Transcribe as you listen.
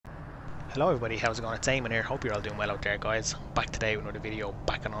Hello everybody, how's it going? It's Eamon here. Hope you're all doing well out there, guys. Back today with another video,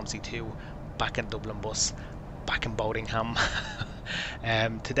 back in Omsi 2, back in Dublin Bus, back in Boatingham.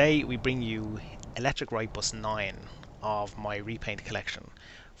 Today we bring you Electric Ride Bus 9 of my repaint collection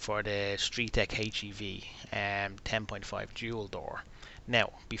for the Street Deck HEV 10.5 dual door.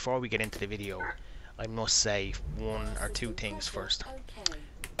 Now, before we get into the video, I must say one or two things first.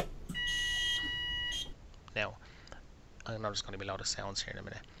 Now, I know there's going to be a lot of sounds here in a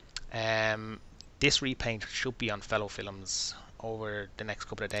minute. This repaint should be on Fellowsfilms over the next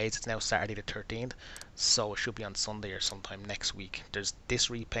couple of days. It's now Saturday the 13th, so it should be on Sunday or sometime next week. There's this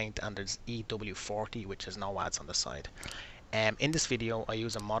repaint and there's EW40, which has no ads on the side. In this video I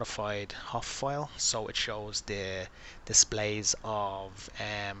use a modified HOF file, so it shows the displays of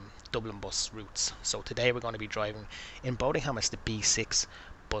Dublin Bus routes. So today we're going to be driving in Boatingham. It's the B6,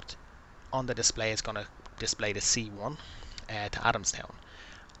 but on the display it's going to display the C1 to Adamstown.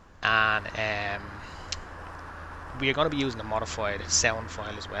 And we are going to be using a modified sound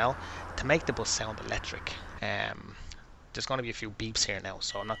file as well to make the bus sound electric. There's going to be a few beeps here now,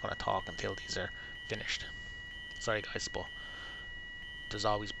 so I'm not going to talk until these are finished. Sorry guys, but there's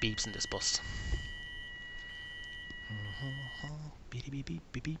always beeps in this bus. Beep beep beep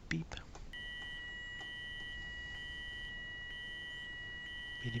beep beep beep.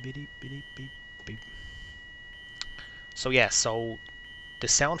 Beep beep beep beep beep. So yeah, so the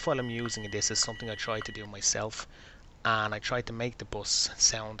sound file I'm using in this is something I tried to do myself, and I tried to make the bus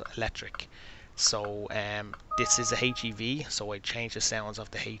sound electric. So this is a HEV, so I changed the sounds of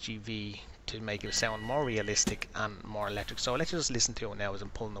the HEV to make it sound more realistic and more electric. So let's just listen to it now as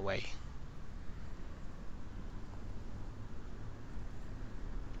I'm pulling away.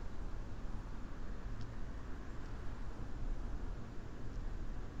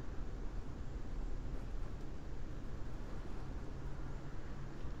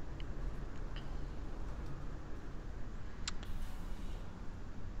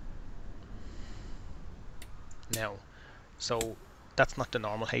 Now, so that's not the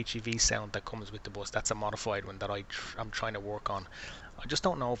normal HEV sound that comes with the bus. That's a modified one that I'm trying to work on. I just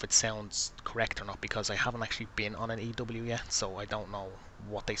don't know if it sounds correct or not, because I haven't actually been on an EW yet, so I don't know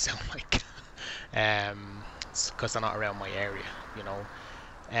what they sound like. Because they're not around my area, you know.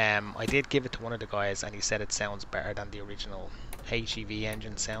 I did give it to one of the guys and he said it sounds better than the original HEV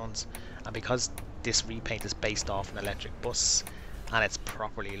engine sounds, and because this repaint is based off an electric bus and it's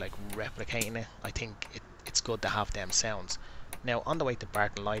properly like replicating it, I think it's good to have them sounds. Now on the way to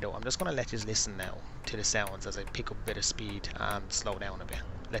Barton Lido, I'm just going to let you listen now to the sounds as I pick up a bit of speed and slow down a bit.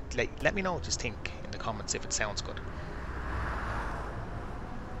 Let me know what you think in the comments if it sounds good.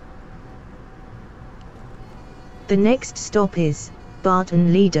 The next stop is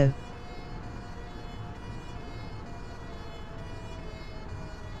Barton Lido.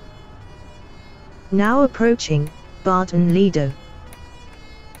 Now approaching Barton Lido.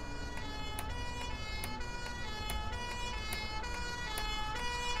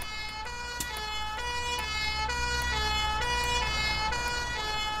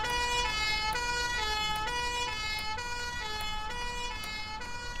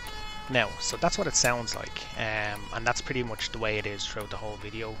 Now, so that's what it sounds like, and that's pretty much the way it is throughout the whole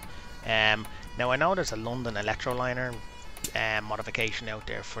video. Now I know there's a London Electroliner modification out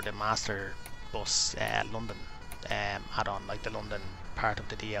there for the Master Bus London add-on, like the London part of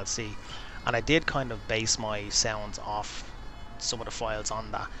the DLC, and I did kind of base my sounds off some of the files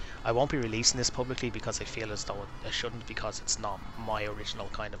on that. I won't be releasing this publicly because I feel as though I shouldn't, because it's not my original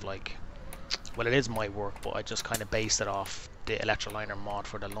kind of like, well, it is my work, but I just kind of based it off the Electroliner mod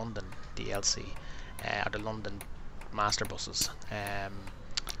for the London DLC, or the London Master Buses.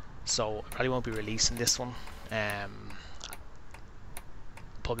 So I probably won't be releasing this one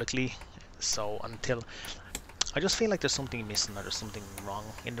publicly. So until, I just feel like there's something missing or there's something wrong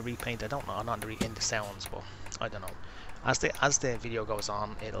in the repaint. I don't know, not in the sounds, but I don't know. As the video goes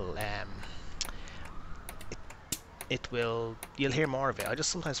on, you'll hear more of it. I just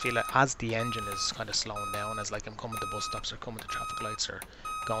sometimes feel like as the engine is kind of slowing down, as like I'm coming to bus stops or coming to traffic lights or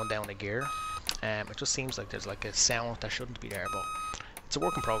going down a gear, it just seems like there's like a sound that shouldn't be there. But it's a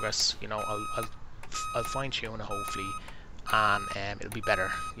work in progress, you know. I'll fine tune it hopefully, and it'll be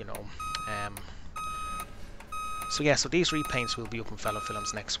better, you know. So yeah, so these repaints will be up in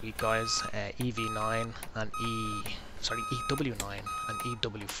Fellowsfilms next week, guys. EV9 and EW9 and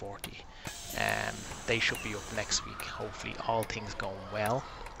EW40. They should be up next week, hopefully, all things going well.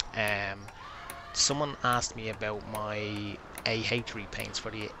 Someone asked me about my AH repaints for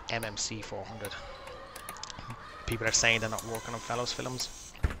the MMC 400. People are saying they're not working on Fellowsfilms,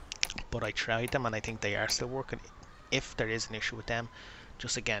 but I tried them and I think they are still working. If there is an issue with them,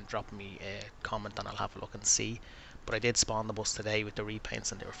 just again drop me a comment and I'll have a look and see. But I did spawn the bus today with the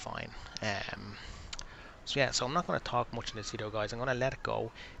repaints and they were fine. So yeah, so I'm not going to talk much in this video, guys. I'm going to let it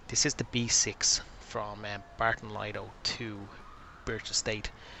go. This is the B6 from Barton Lido to Birch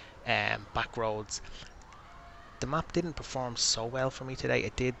Estate, back roads. The map didn't perform so well for me today.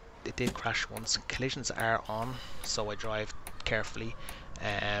 It did crash once. Collisions are on, so I drive carefully.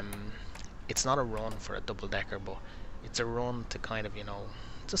 It's not a run for a double decker, but it's a run to kind of, you know,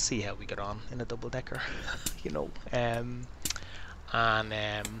 just see how we get on in a double decker, you know.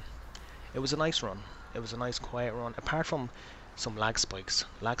 It was a nice run. It was a nice quiet run, apart from some lag spikes.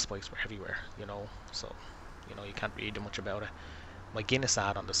 Lag spikes were everywhere, you know, so you know you can't really do much about it. My Guinness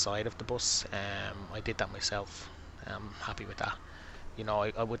ad on the side of the bus, I did that myself. I'm happy with that. You know,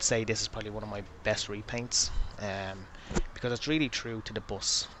 I would say this is probably one of my best repaints, because it's really true to the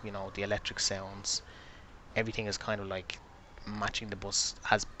bus. You know, the electric sounds, everything is kind of like matching the bus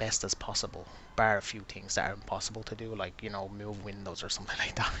as best as possible, bar a few things that are impossible to do, like, you know, move windows or something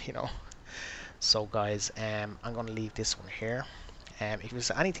like that, you know. So guys, I'm going to leave this one here. If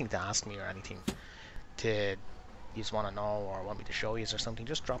there's anything to ask me or anything to you just want to know or want me to show you or something,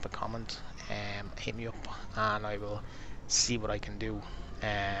 just drop a comment, hit me up and I will see what I can do,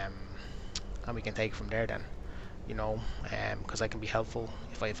 and we can take it from there then, you know, because I can be helpful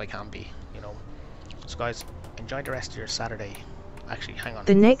if I can be, you know. So guys, enjoy the rest of your Saturday. Actually, hang on.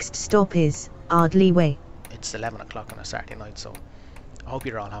 The next stop is Ardley Way. It's 11 o'clock on a Saturday night, so I hope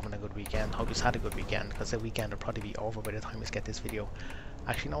you're all having a good weekend. I hope you've had a good weekend, because the weekend will probably be over by the time you get this video.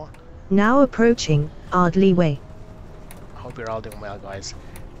 Actually, you know what? Now approaching Ardley Way. I hope you're all doing well, guys.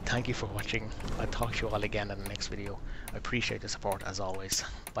 Thank you for watching. I'll talk to you all again in the next video. I appreciate the support as always.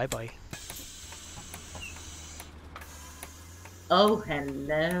 Bye bye. Oh,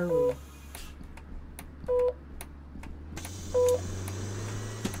 hello.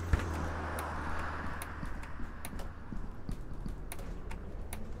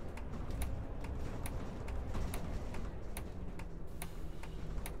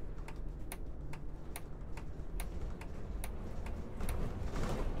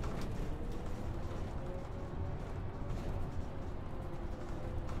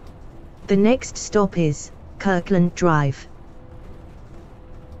 The next stop is Kirkland Drive.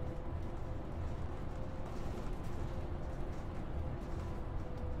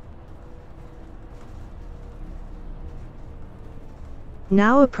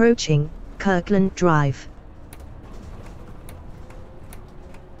 Now approaching Kirkland Drive.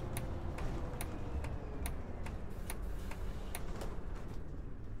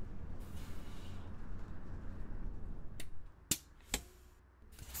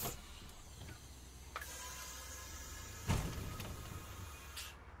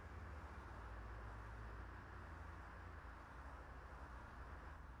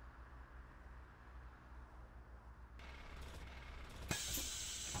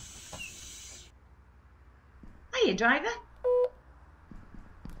 Hiya, driver.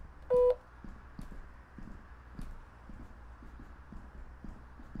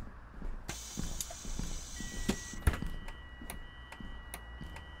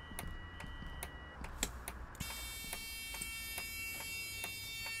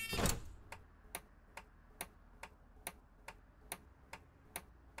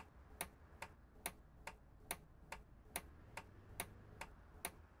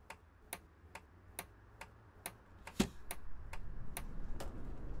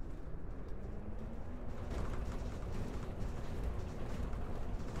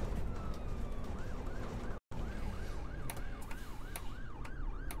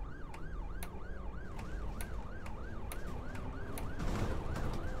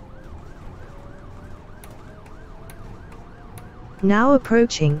 Now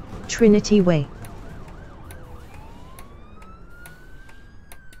approaching Trinity Way.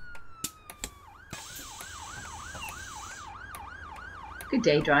 Good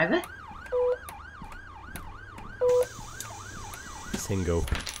day, driver. Single.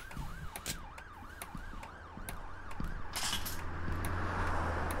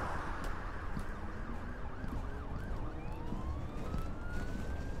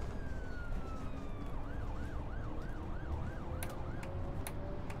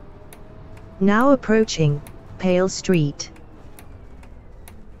 Now approaching Pale Street.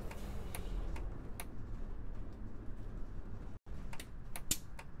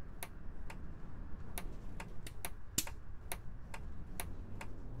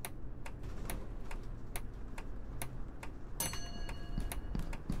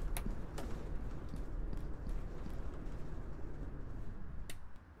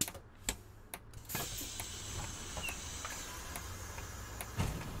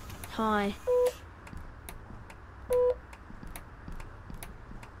 Hi.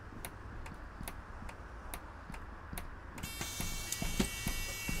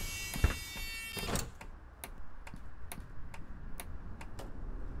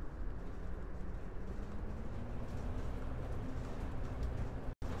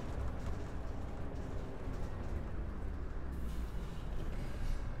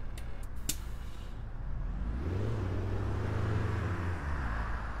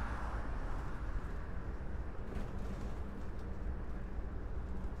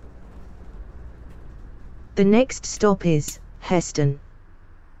 The next stop is Heston.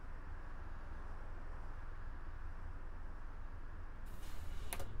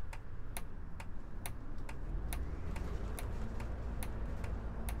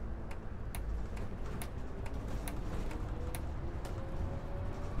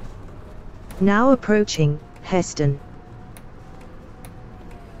 Now approaching Heston.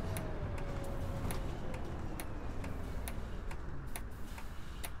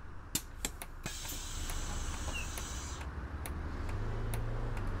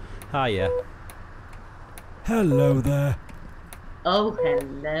 Hiya. Hello there. Oh,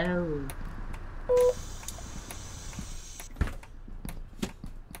 hello.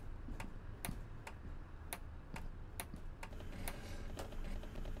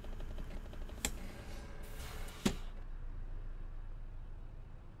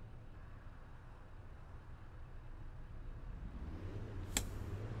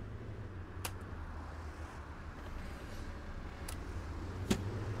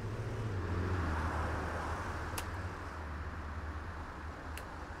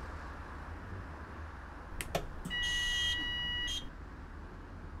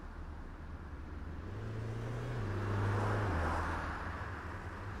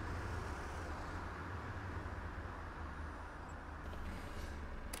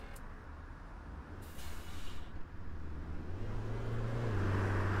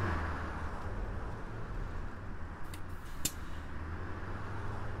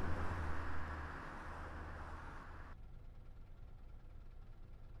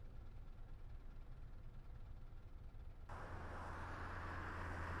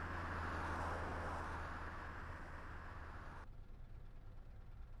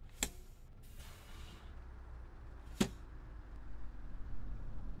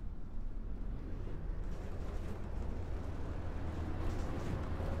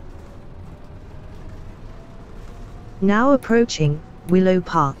 Now approaching Willow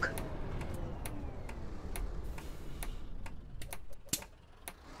Park.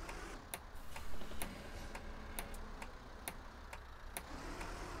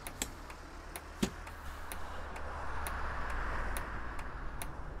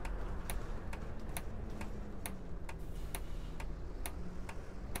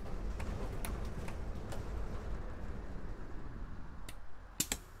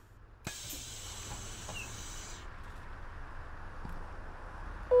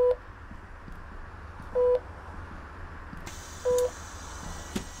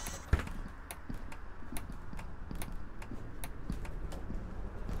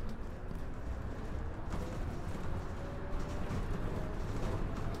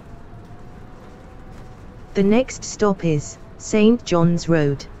 The next stop is St. John's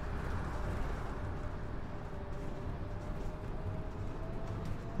Road.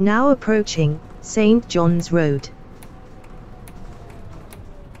 Now approaching St. John's Road.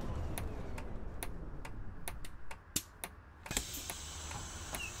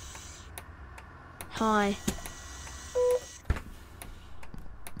 Hi.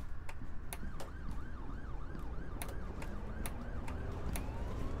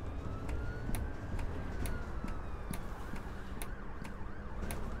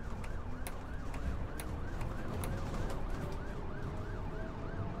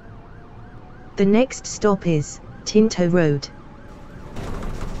 The next stop is Tinto Road.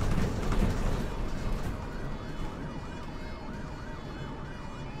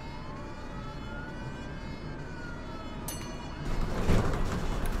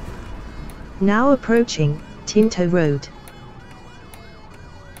 Now approaching Tinto Road.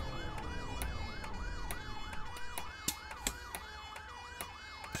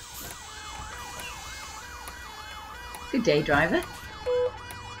 Good day, driver.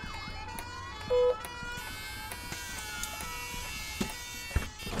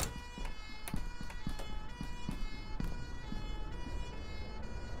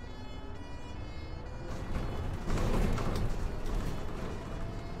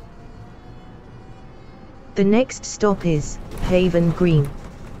 The next stop is Haven Green.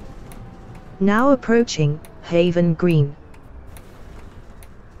 Now approaching Haven Green.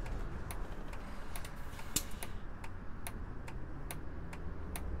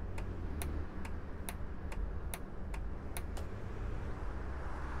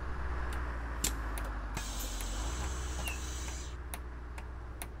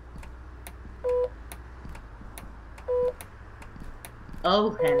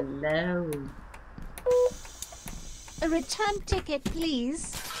 Oh, hello. A return ticket,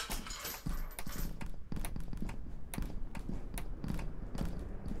 please.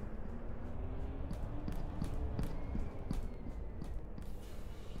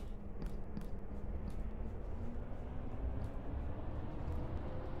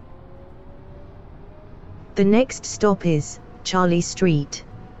 The next stop is Charlie Street.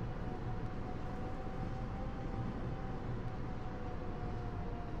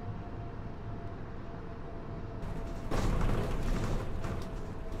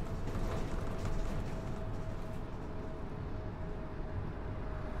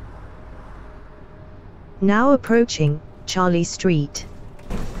 Now approaching Charlie Street.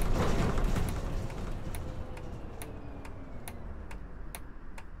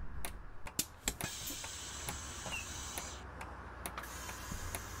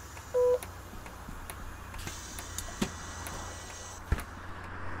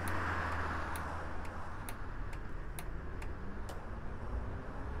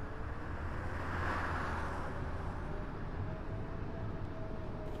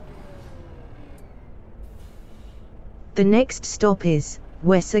 The next stop is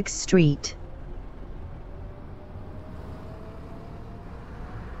Wessex Street.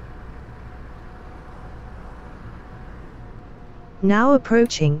 Now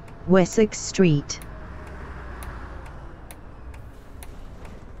approaching Wessex Street.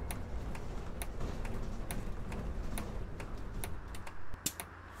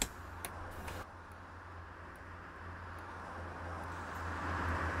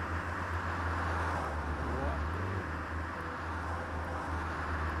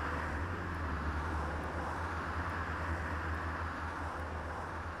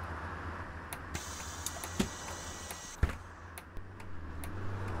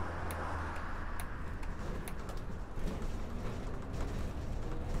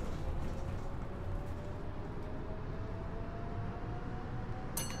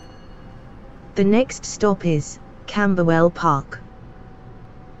 The next stop is Camberwell Park.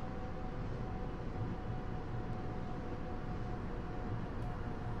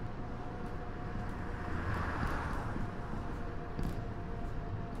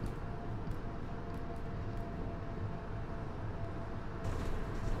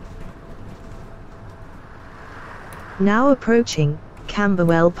 Now approaching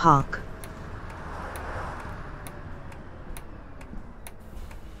Camberwell Park.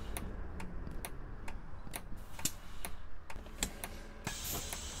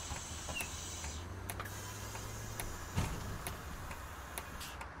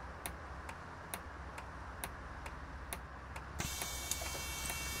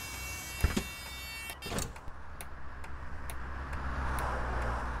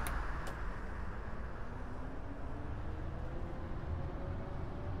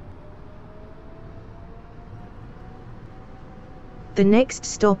 The next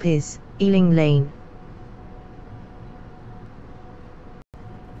stop is Ealing Lane.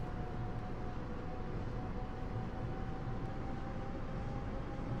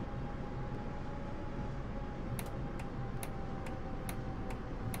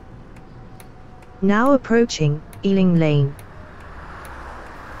 Now approaching Ealing Lane.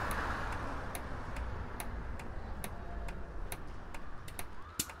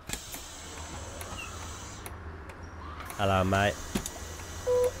 Hello, mate.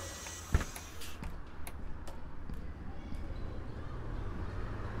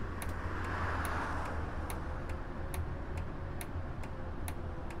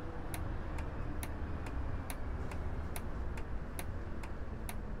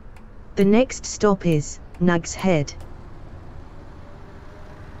 The next stop is Nag's Head.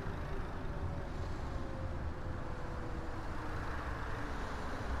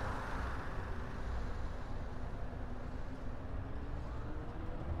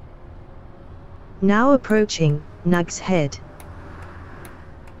 Now approaching Nag's Head.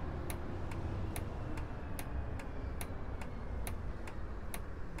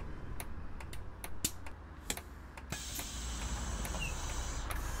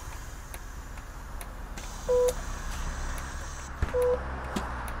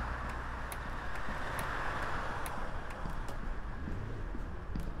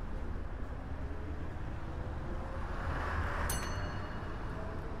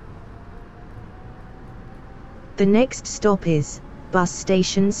 The next stop is Bus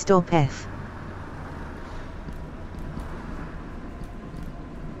Station Stop F.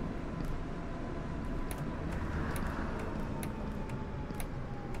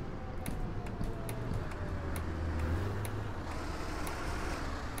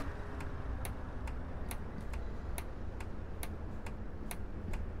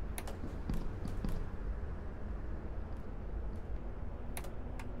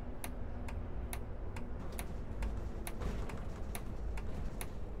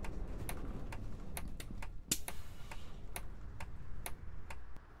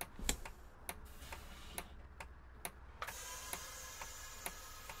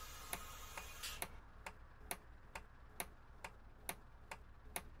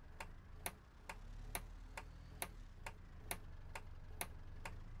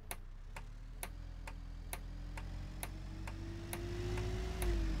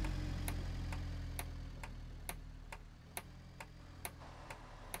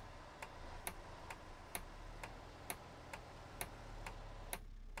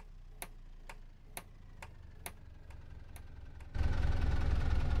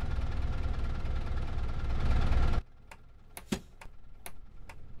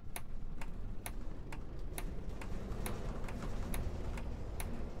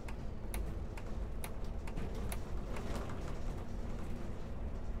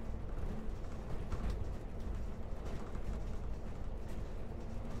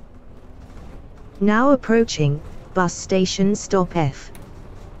 Now approaching, bus station stop F.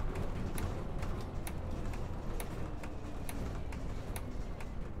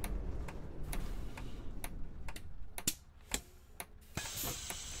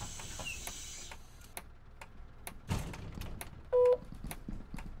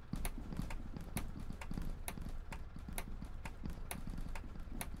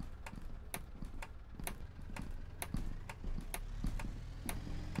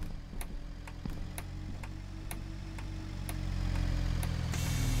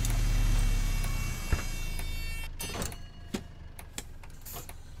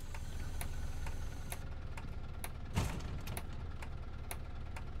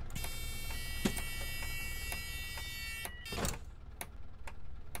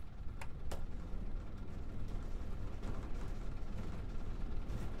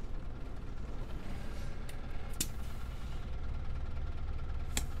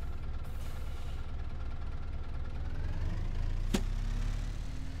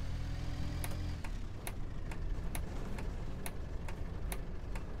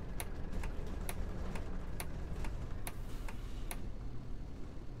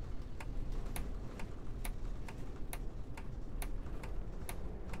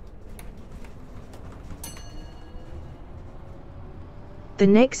 The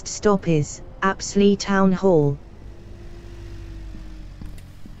next stop is Apsley Town Hall.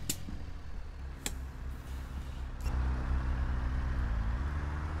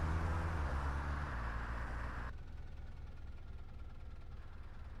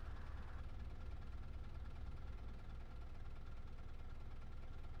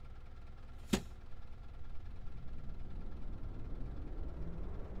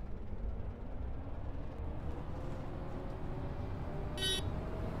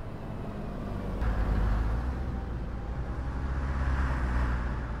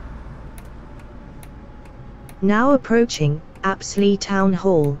 Now approaching Apsley Town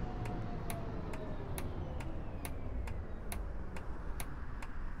Hall.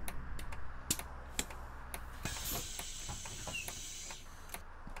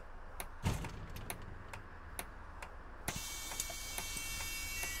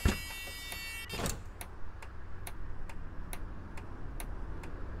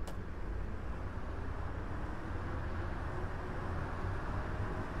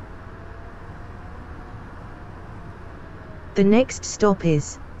 The next stop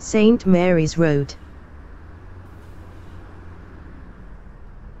is St. Mary's Road.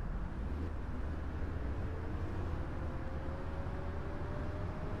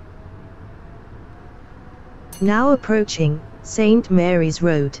 Now approaching St. Mary's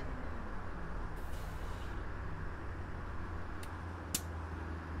Road.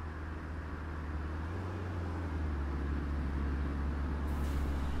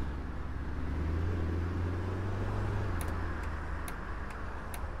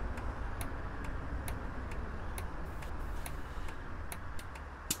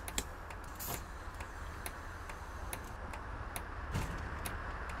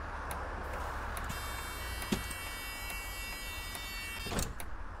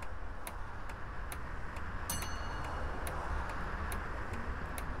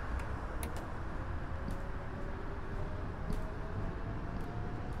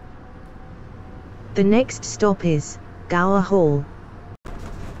 The next stop is Gower Hall.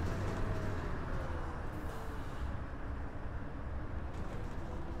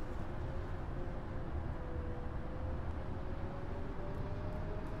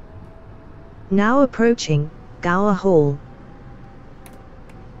 Now approaching Gower Hall.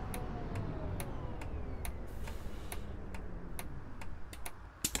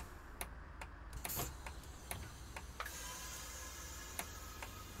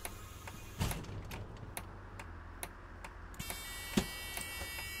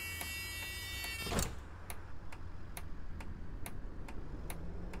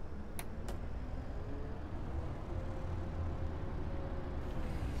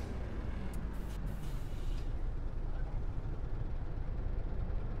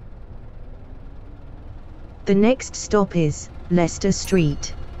 The next stop is Leicester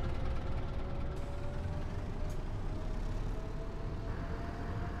Street.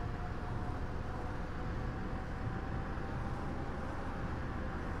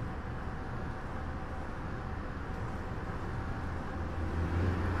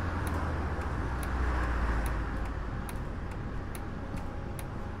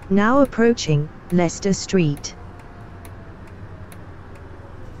 Now approaching Leicester Street.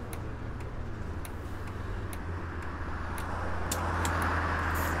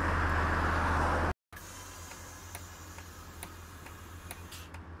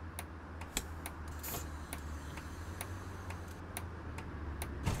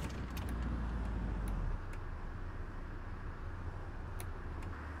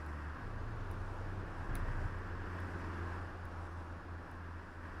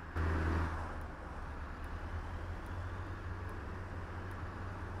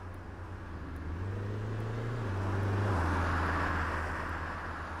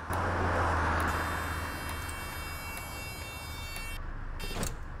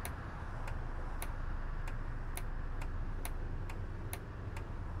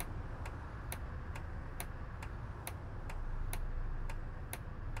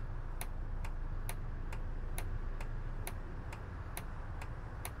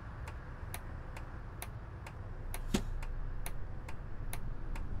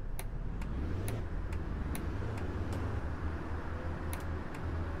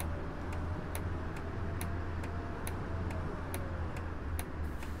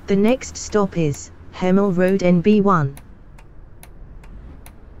 The next stop is Hemel Road NB1.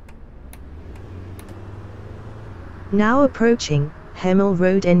 Now approaching Hemel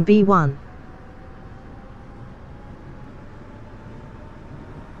Road NB1.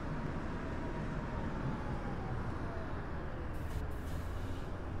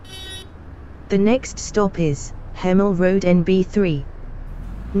 The next stop is Hemel Road NB3.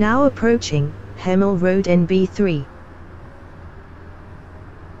 Now approaching Hemel Road NB3.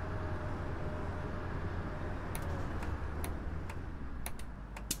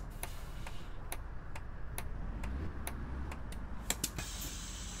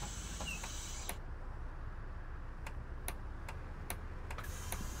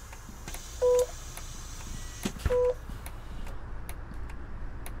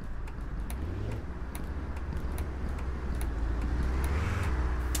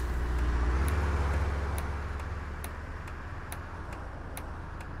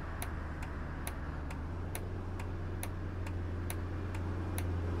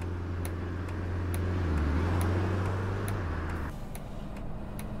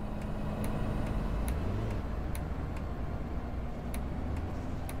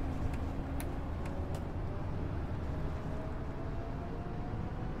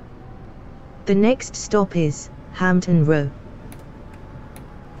 The next stop is Hampton Row.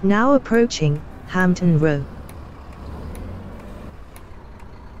 Now approaching Hampton Row.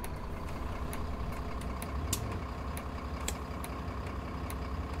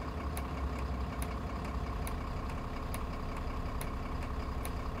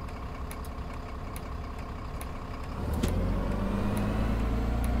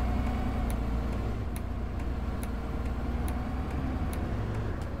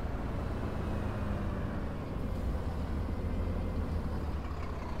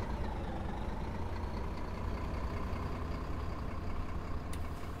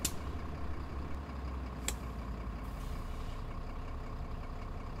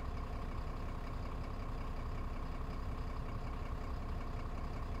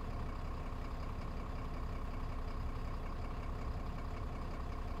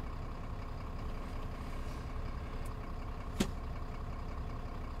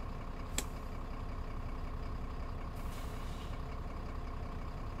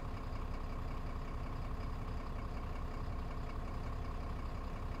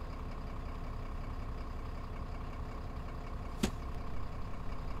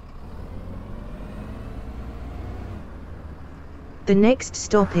 The next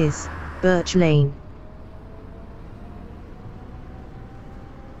stop is Birch Lane.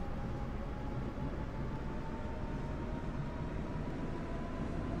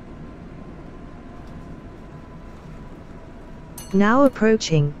 Now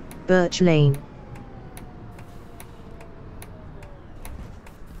approaching Birch Lane.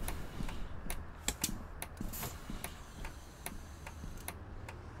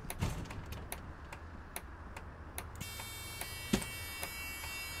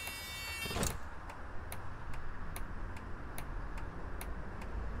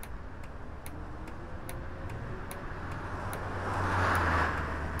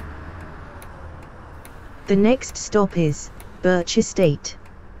 The next stop is Birch Estate.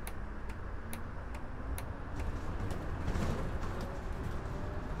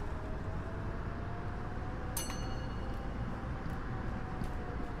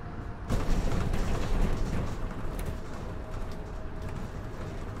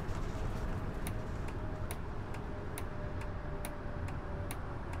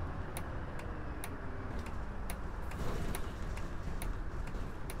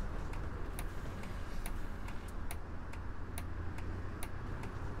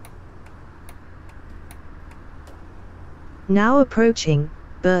 Now approaching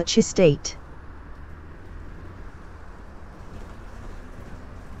Birch Estate.